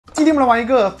今天我们来玩一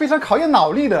个非常考验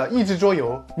脑力的益智桌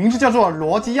游，名字叫做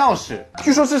逻辑钥匙。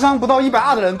据说智商不到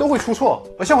120的人都会出错，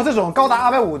而像我这种高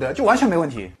达250的就完全没问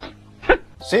题。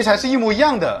谁才是一模一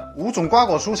样的？5种瓜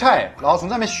果蔬菜，然后从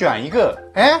上面选一个。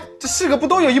哎，这4个不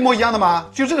都有一模一样的吗？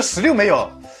就这个16没有。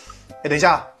哎，等一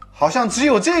下，好像只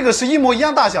有这个是一模一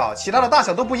样大小，其他的大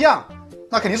小都不一样。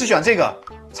那肯定是选这个，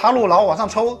插入然后往上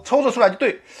抽，抽着出来就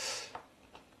对。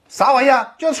啥玩意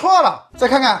啊？居然错了！再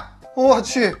看看。我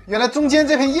去，原来中间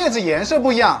这片叶子颜色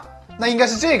不一样，那应该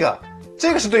是这个，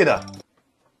这个是对的。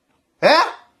哎，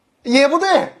也不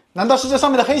对，难道是这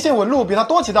上面的黑线纹路比它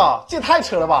多几道？这也太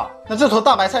扯了吧！那这坨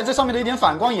大白菜这上面的一点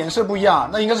反光颜色不一样，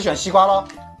那应该是选西瓜咯。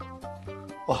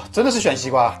哇，真的是选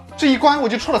西瓜，这一关我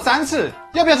就错了3次，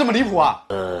要不要这么离谱啊？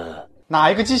哪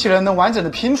一个机器人能完整的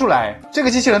拼出来？这个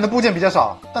机器人的部件比较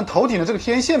少，但头顶的这个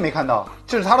天线没看到，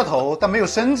这是它的头，但没有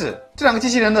身子。这两个机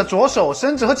器人的左手、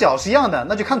身子和脚是一样的，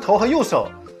那就看头和右手。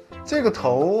这个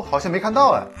头好像没看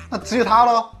到哎，那只有它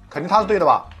咯，肯定它是对的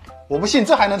吧？我不信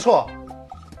这还能错，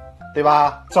对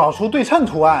吧？找出对称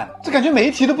图案，这感觉每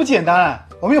一题都不简单。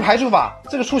我们有排除法，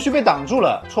这个触须被挡住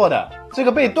了，错的；这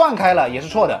个被断开了，也是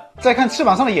错的。再看翅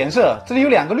膀上的颜色，这里有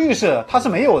2个绿色，它是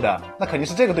没有的，那肯定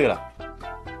是这个对了。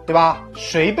对吧？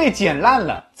谁被剪烂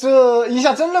了？这一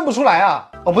下真认不出来啊！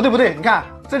哦，不对，你看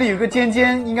这里有一个尖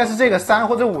尖，应该是这个3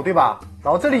或者5，对吧？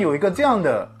然后这里有一个这样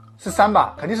的，是3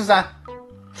吧？肯定是3，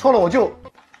错了我就。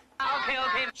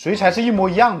谁才是一模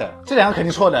一样的？这2个肯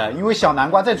定错的，因为小南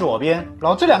瓜在左边。然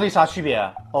后这2个有啥区别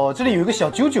啊？哦，这里有一个小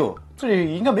啾啾，这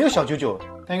里应该没有小啾啾，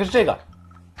那应该是这个。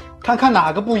看看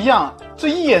哪个不一样？这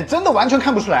一眼真的完全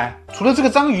看不出来，除了这个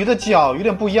章鱼的脚有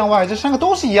点不一样外，这3个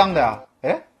都是一样的啊。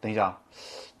哎，等一下。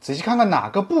仔细看看哪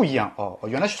个不一样哦，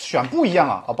原来选不一样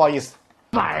啊！哦，不好意思，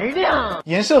玩的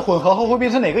颜色混合后会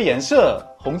变成哪个颜色？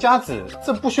红加紫，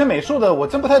这不学美术的我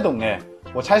真不太懂哎，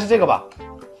我猜是这个吧？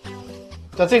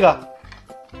叫这个，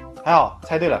还好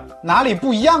猜对了。哪里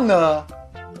不一样呢？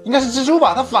应该是蜘蛛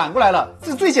吧？它反过来了，这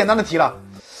是最简单的题了。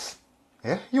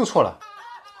哎，又错了，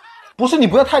不是你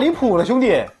不要太离谱了，兄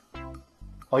弟。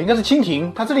哦，应该是蜻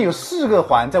蜓，它这里有4个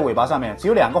环在尾巴上面，只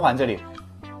有2个环这里，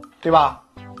对吧？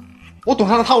我懂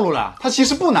他的套路了，他其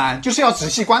实不难，就是要仔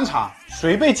细观察。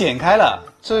谁被剪开了？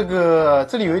这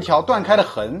里有一条断开的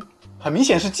痕，很明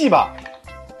显是 G 吧？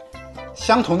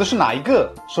相同的是哪一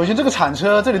个？首先这个铲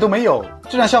车这里都没有，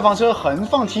这辆消防车横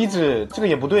放梯子这个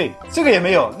也不对，这个也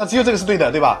没有，那只有这个是对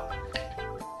的，对吧？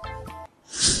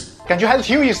感觉还是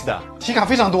挺有意思的，题卡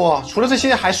非常多，除了这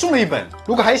些还送了一本。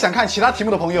如果还想看其他题目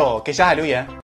的朋友，给小海留言。